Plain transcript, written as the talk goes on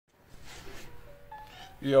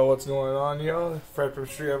Yo, what's going on, yo? Fred from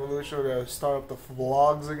Street Evolution. We're gonna start up the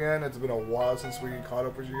vlogs again. It's been a while since we caught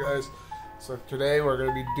up with you guys. So today we're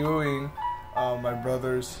gonna be doing my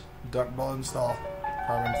brother's Duckbill install.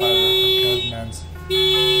 Carbon fiber from Kevman's.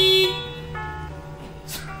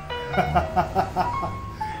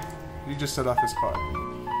 He just set off his car.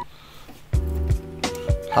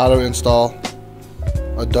 How to install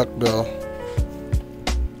a Duckbill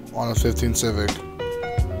on a 15 Civic.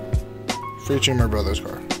 Featuring my brother's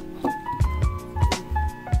car.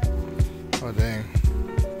 Oh dang.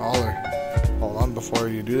 Baller. Hold on before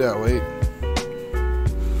you do that, wait.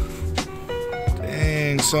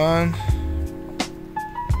 Dang, son.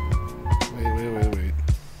 Wait.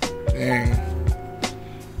 Dang.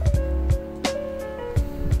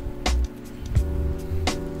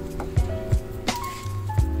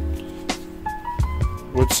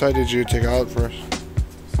 Which side did you take out first?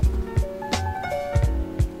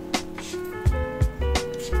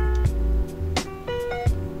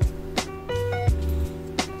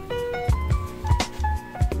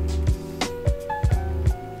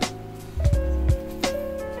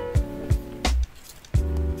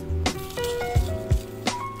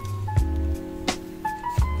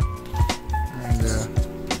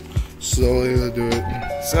 Slowly to do it.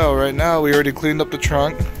 So right now we already cleaned up the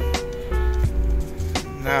trunk.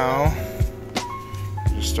 Now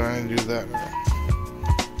just starting to do that now.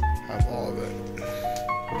 Have all of it.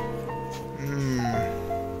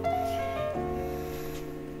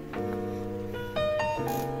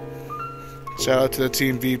 Shout out to the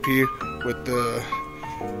team VP with the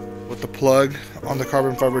plug on the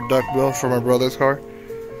carbon fiber duckbill for my brother's car.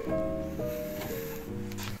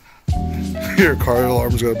 Your car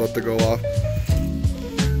alarm's about to go off.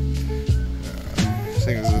 This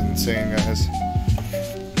thing is insane, guys.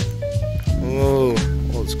 Oh,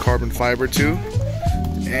 it's carbon fiber too.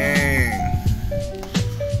 Dang.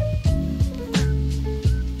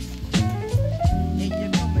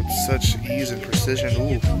 With such ease and precision.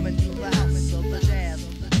 Ooh.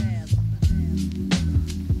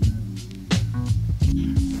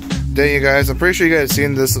 Dang, you guys, I'm pretty sure you guys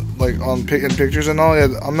seen this like in pictures and all.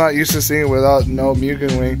 Yeah, I'm not used to seeing it without no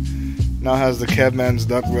Mugen wing. Now it has the Kevman's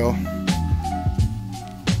duckbill.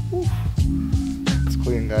 It's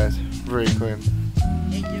clean, guys. Very clean.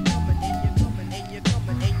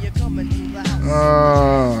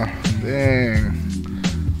 Oh, dang.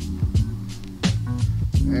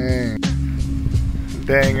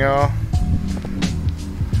 Dang, y'all.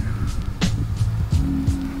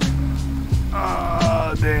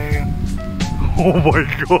 Ah, dang. Oh my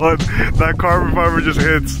god. That carbon fiber just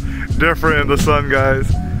hits different in the sun,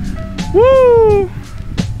 guys. Woo!